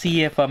we'll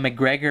see if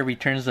McGregor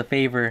returns the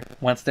favor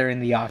once they're in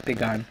the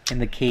octagon, in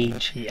the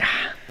cage. Yeah.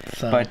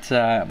 So, But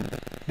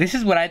this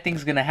is what I think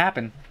is gonna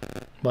happen.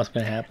 what's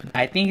gonna happen?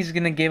 I think he's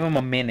gonna give him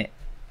a minute.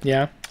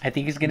 Yeah. I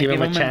think he's gonna give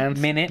him a chance.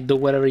 a minute. Do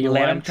whatever you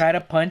let want. him try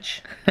to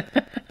punch,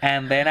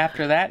 and then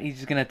after that, he's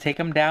just gonna take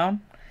him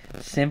down.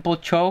 Simple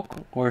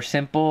choke or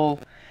simple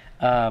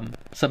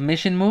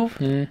submission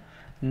move.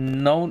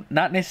 No,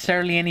 not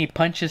necessarily any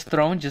punches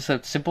thrown. Just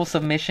a simple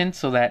submission,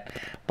 so that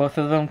both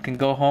of them can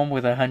go home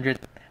with $100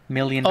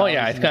 million. Oh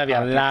yeah, it's gonna be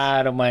a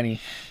lot of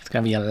money. It's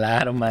gonna be a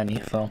lot of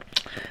money. So,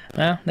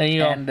 well, there you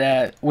go.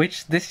 And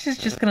which this is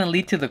just gonna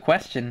lead to the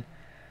question: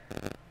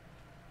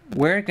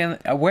 where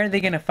are they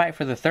gonna fight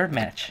for the third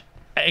match?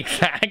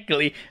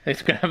 Exactly.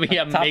 It's gonna be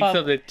a mix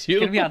of the two. It's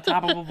gonna be on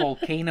top of a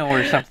volcano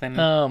or something.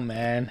 Oh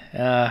man,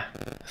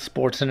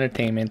 sports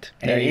entertainment.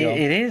 There you go.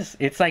 It is.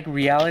 It's like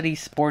reality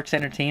sports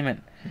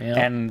entertainment,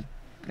 and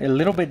a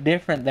little bit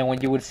different than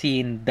what you would see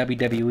in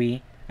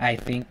WWE. I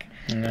think,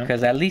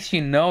 because at least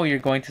you know you're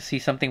going to see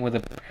something with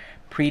a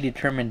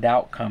predetermined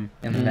outcome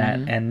in that,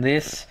 and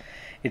this.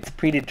 It's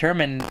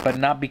predetermined, but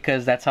not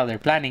because that's how they're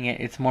planning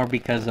it. It's more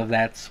because of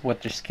that's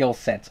what their skill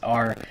sets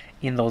are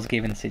in those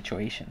given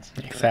situations.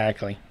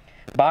 Exactly.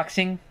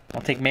 Boxing, I'll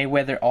take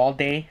Mayweather all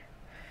day.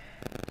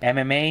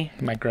 MMA,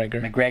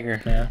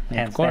 McGregor. Yeah,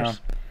 hands of course. down.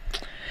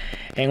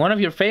 And one of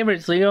your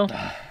favorites, Leo.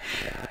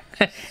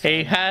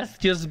 It has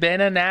just been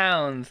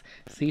announced.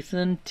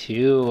 Season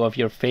 2 of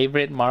your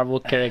favorite Marvel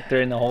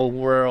character in the whole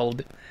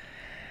world.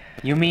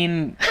 You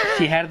mean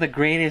she had the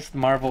greatest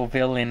Marvel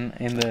villain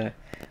in the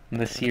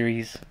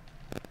series,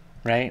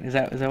 right? Is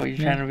that what you're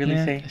trying to really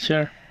say?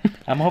 Sure.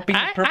 I'm hoping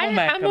Purple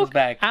Man comes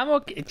back. I'm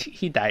okay.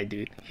 He died,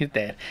 dude. He's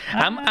dead.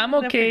 I'm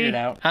they'll figure okay. it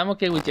out. I'm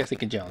okay with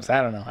Jessica Jones.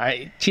 I don't know.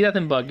 She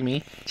doesn't bug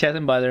me. She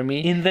doesn't bother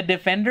me. In the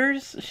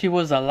Defenders, she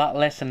was a lot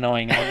less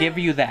annoying. I'll give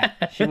you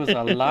that. She was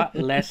a lot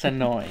less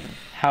annoying.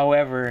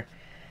 However,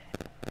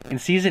 in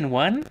season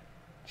 1,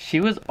 she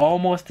was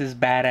almost as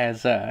bad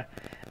as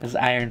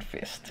Iron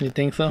Fist. You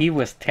think so? He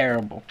was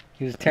terrible.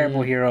 He was a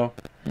terrible hero.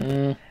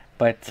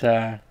 But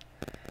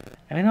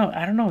I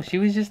don't know. She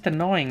was just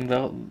annoying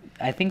though.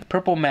 I think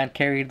Purple Man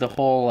carried the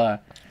whole.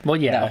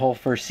 The whole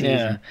first season.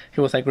 Yeah,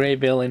 he was a great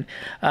villain.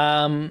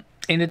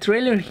 In the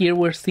trailer here,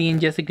 we're seeing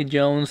Jessica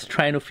Jones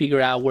trying to figure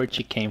out where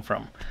she came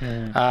from.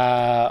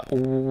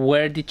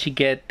 Where did she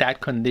get that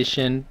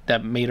condition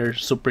that made her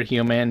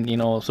superhuman,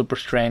 super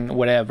strength,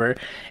 whatever.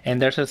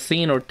 And there's a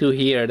scene or two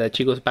here that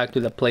she goes back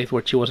to the place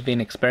where she was being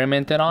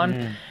experimented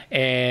on.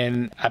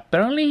 And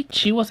apparently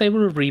she was able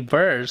to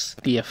reverse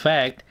the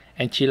effect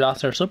and she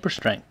lost her super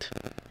strength.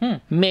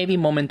 Maybe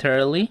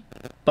momentarily,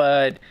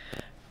 but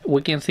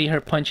we can see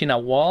her punching a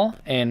wall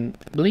and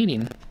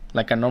bleeding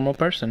like a normal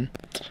person.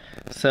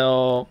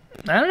 So,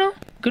 I don't know.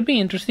 Could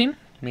be interesting.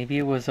 Maybe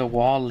it was a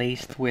wall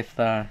laced with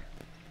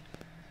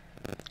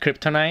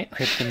Kryptonite.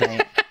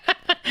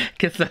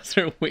 Because that's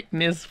her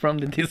weakness from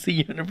the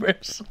DC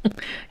universe.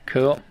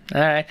 Cool.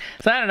 Alright.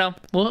 So, I don't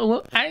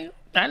know.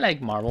 I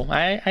like Marvel.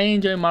 I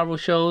enjoy Marvel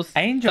shows.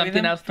 I enjoy Something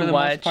them else for to the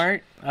watch. most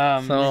part.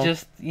 It's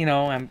just, you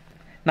know, I'm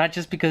not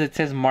just because it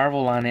says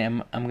Marvel on it,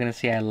 I'm gonna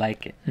say I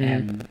like it.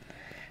 And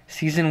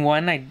season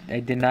 1, I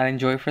did not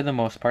enjoy for the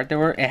most part.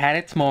 It had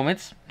its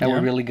moments that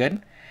were really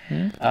good.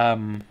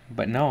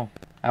 But no,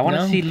 I want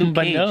to see Luke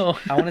Cage. No.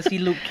 I want to see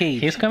Luke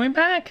Cage. He's coming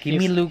back. Give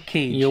me Luke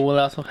Cage. You will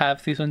also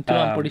have season 2,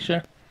 I'm pretty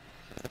sure.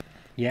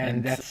 Yeah,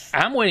 And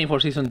I'm waiting for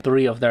season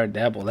 3 of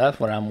Daredevil. That's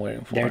what I'm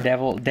waiting for.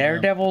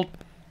 Daredevil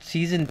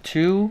season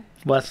 2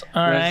 was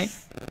alright.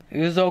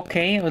 It was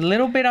okay. A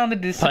little bit on the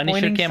disappointing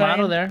Punisher came side. out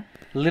of there.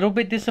 A little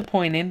bit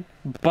disappointing,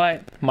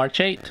 but March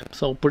 8th,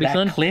 so pretty that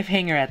soon.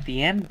 cliffhanger at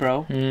the end,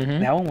 bro.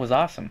 That one was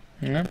awesome.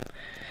 Yeah.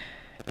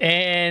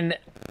 And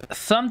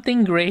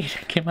something great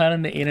came out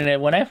on the internet.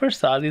 When I first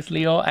saw this,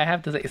 Leo, I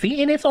have to say,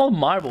 see, and it's all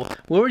Marvel.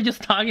 We were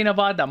just talking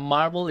about that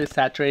Marvel is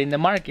saturating the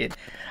market.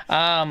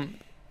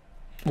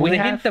 With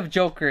a hint of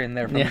Joker in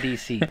there from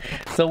DC.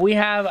 So we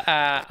have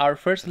our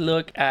first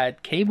look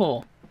at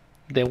Cable,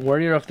 the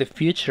Warrior of the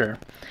Future.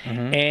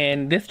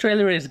 And this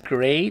trailer is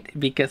great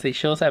because it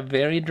shows a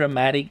very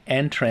dramatic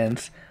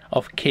entrance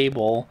of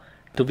Cable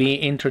to be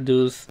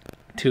introduced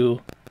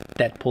to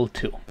Deadpool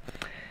 2.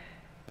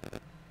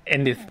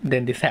 And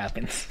then this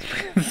happens.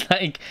 It's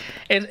like,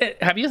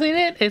 have you seen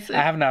it?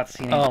 I have not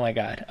seen it. Oh my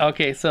god.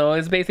 Okay, so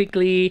it's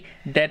basically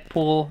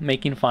Deadpool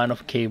making fun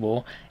of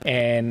Cable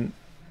and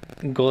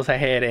goes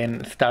ahead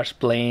and starts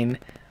playing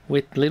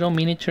with little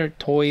miniature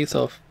toys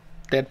of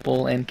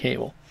Deadpool and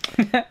Cable.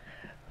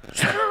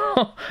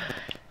 So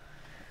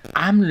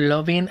I'm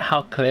loving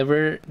how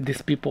clever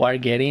these people are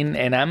getting,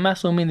 and I'm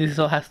assuming this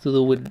all has to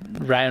do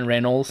with Ryan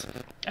Reynolds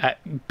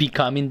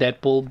becoming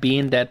Deadpool,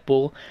 being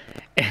Deadpool.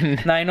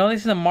 And now I know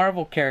this is a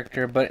Marvel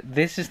character, but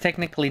this is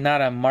technically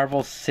not a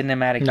Marvel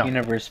Cinematic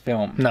Universe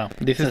film. No,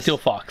 this is still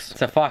Fox.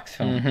 It's a Fox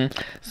film.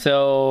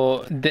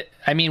 So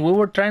I mean, we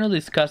were trying to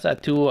discuss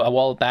that too a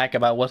while back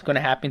about what's going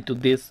to happen to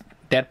this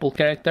Deadpool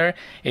character,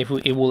 if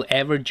it will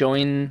ever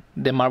join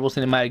the Marvel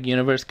Cinematic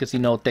Universe, because, you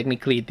know,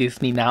 technically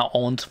Disney now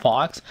owns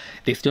Fox.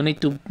 They still need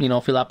to, you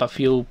know, fill up a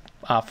few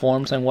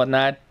forms and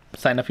whatnot,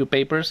 sign a few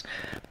papers,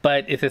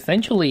 but it's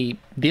essentially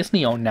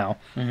Disney owned now.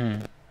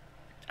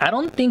 I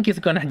don't think it's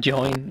gonna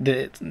join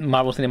the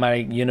Marvel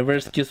Cinematic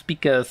Universe just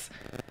because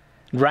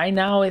right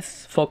now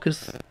it's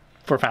focused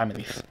for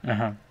families,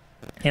 and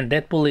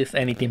Deadpool is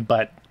anything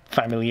but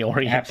family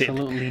oriented.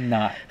 Absolutely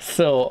not.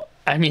 So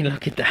I mean,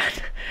 look at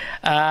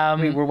that.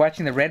 Wait, we're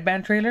watching the Red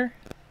Band trailer?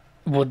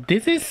 Well,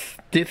 this is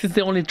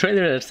the only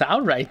trailer that's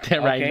out right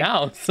there right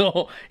now.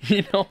 So,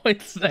 you know,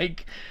 it's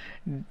like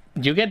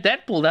you get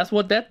Deadpool. That's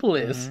what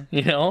Deadpool is,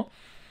 you know?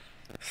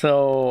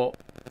 So,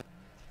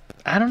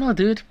 I don't know,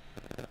 dude.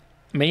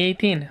 May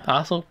 18th,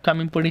 also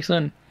coming pretty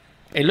soon.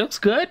 It looks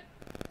good,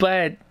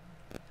 but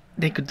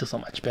they could do so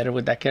much better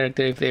with that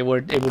character if they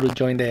were able to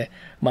join the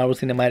Marvel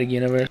Cinematic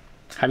Universe.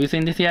 Have you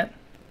seen this yet?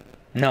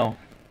 No.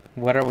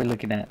 What are we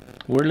looking at?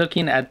 We're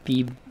looking at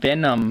the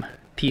Venom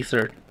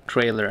teaser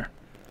trailer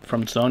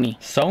from Sony.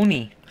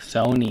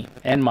 Sony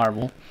and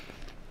Marvel.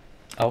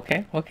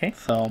 Okay.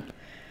 So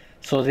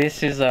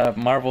this is a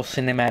Marvel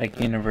Cinematic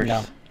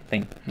Universe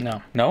thing?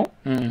 No. No?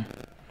 Sony,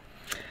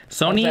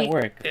 how does that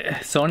work?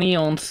 Sony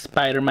owns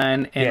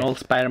Spider-Man and all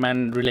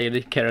Spider-Man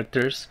related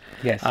characters.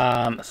 Yes.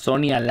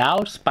 Sony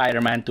allows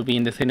Spider-Man to be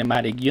in the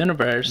cinematic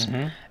universe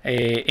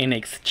in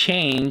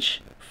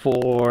exchange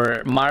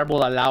for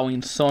Marvel allowing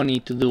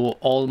Sony to do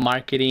all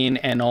marketing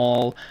and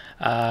all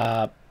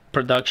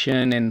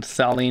production and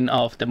selling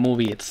of the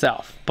movie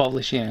itself,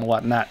 publishing and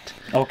whatnot.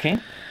 Okay.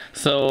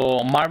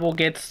 So Marvel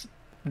gets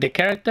the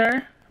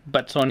character,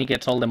 but Sony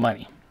gets all the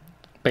money,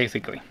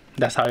 basically.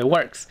 That's how it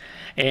works.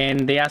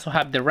 And they also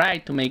have the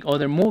right to make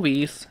other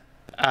movies.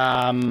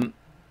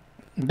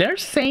 They're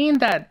saying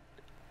that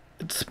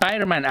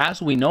Spider-Man,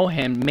 as we know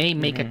him, may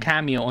make a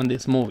cameo on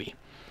this movie.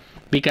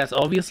 Because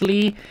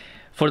obviously,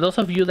 for those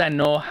of you that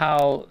know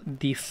how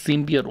the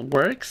symbiote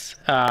works,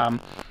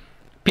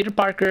 Peter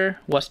Parker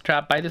was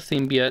trapped by the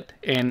symbiote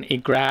and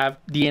it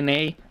grabbed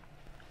DNA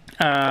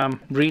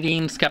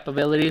readings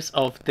capabilities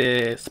of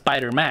the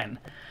Spider-Man.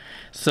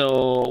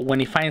 So when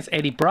he finds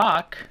Eddie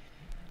Brock,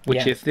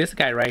 which is this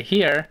guy right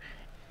here,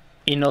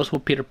 he knows who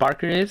Peter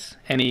Parker is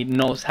and he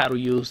knows how to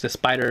use the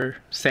spider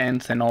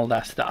sense and all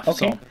that stuff.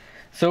 Okay.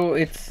 So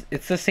it's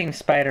the same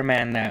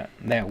Spider-Man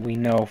that we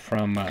know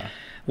from...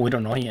 We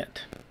don't know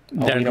yet.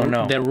 We don't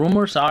know. The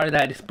rumors are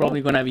that it's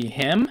probably going to be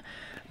him,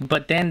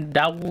 but then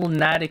that will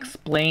not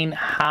explain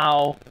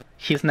how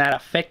he's not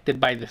affected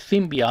by the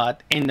symbiote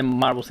in the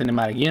Marvel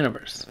Cinematic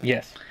Universe.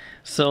 Yes.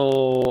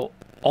 So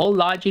all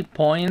logic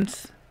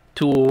points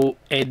to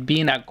it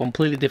being a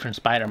completely different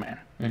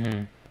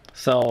Spider-Man.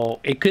 So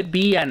it could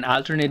be an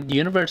alternate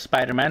universe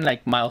Spider-Man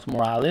like Miles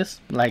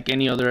Morales, like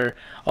any other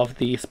of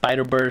the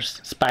Spider-Verse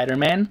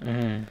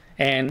Spider-Man,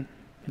 and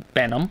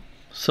Venom.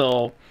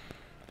 So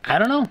I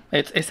don't know.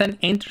 It's an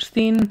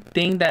interesting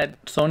thing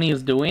that Sony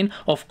is doing.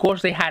 Of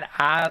course, they had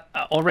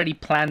already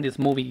planned this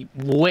movie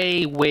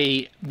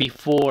way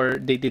before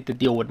they did the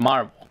deal with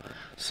Marvel.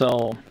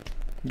 So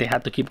they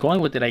had to keep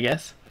going with it, I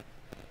guess.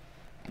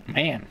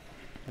 Man,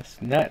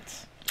 that's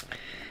nuts.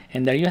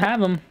 And there you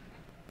have him,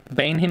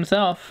 Bane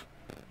himself.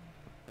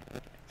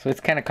 So it's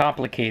kind of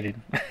complicated,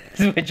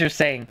 is what you're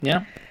saying.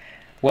 Yeah.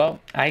 Well,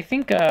 I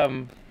think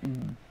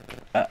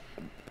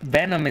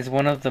Venom is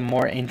one of the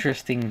more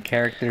interesting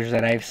characters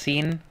that I've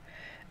seen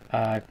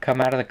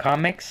come out of the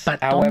comics.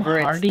 But however,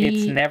 Tom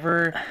Hardy...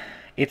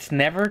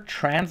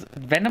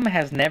 Venom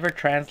has never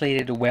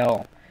translated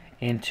well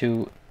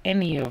into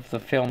any of the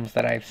films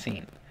that I've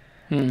seen,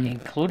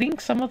 including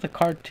some of the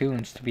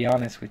cartoons, to be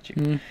honest with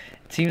you.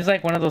 It seems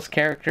like one of those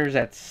characters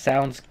that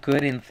sounds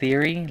good in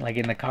theory, like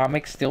in the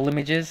comics, still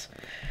images,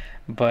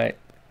 but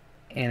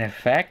in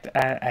effect,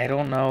 I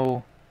don't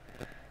know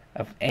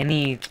of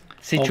any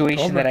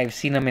situation that I've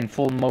seen them in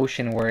full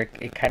motion where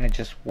it kind of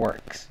just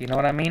works. You know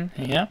what I mean?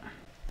 Yeah.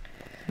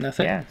 That's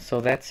it. Yeah,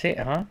 so that's it,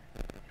 huh?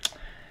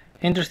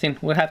 Interesting.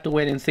 We'll have to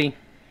wait and see.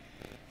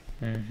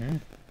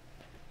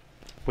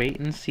 Wait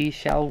and see,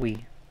 shall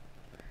we?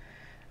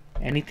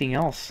 Anything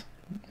else?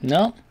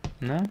 No.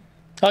 No?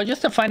 Oh,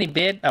 just a funny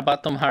bit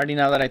about Tom Hardy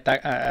now that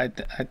I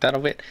thought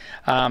of it.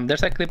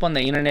 There's a clip on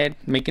the internet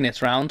making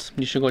its rounds.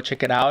 You should go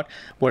check it out.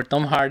 Where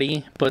Tom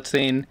Hardy puts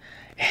in,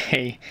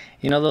 hey,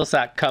 you know those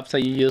cups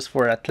that you use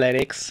for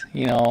athletics?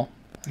 You know?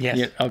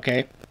 Yes.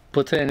 Okay.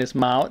 Puts it in his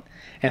mouth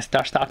and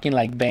starts talking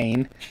like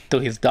Bane to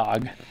his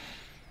dog.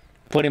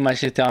 Pretty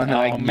much just telling him,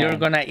 like, you're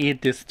gonna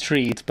eat this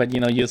treat, but, you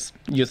know,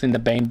 using the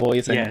Bane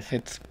voice. And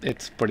yes.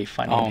 It's pretty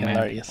funny and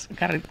hilarious.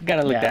 Gotta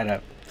look that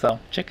up. So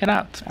check it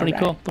out. It's pretty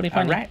cool. Pretty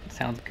funny. All right.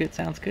 Sounds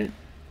good.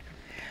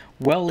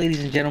 Well,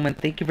 ladies and gentlemen,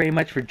 thank you very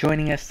much for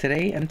joining us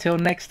today. Until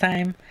next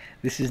time,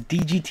 this is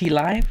DGT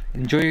Live.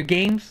 Enjoy your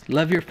games.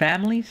 Love your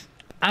families.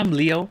 I'm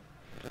Leo.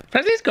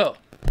 Francisco.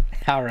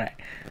 All right.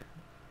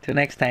 Till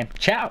next time.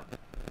 Ciao.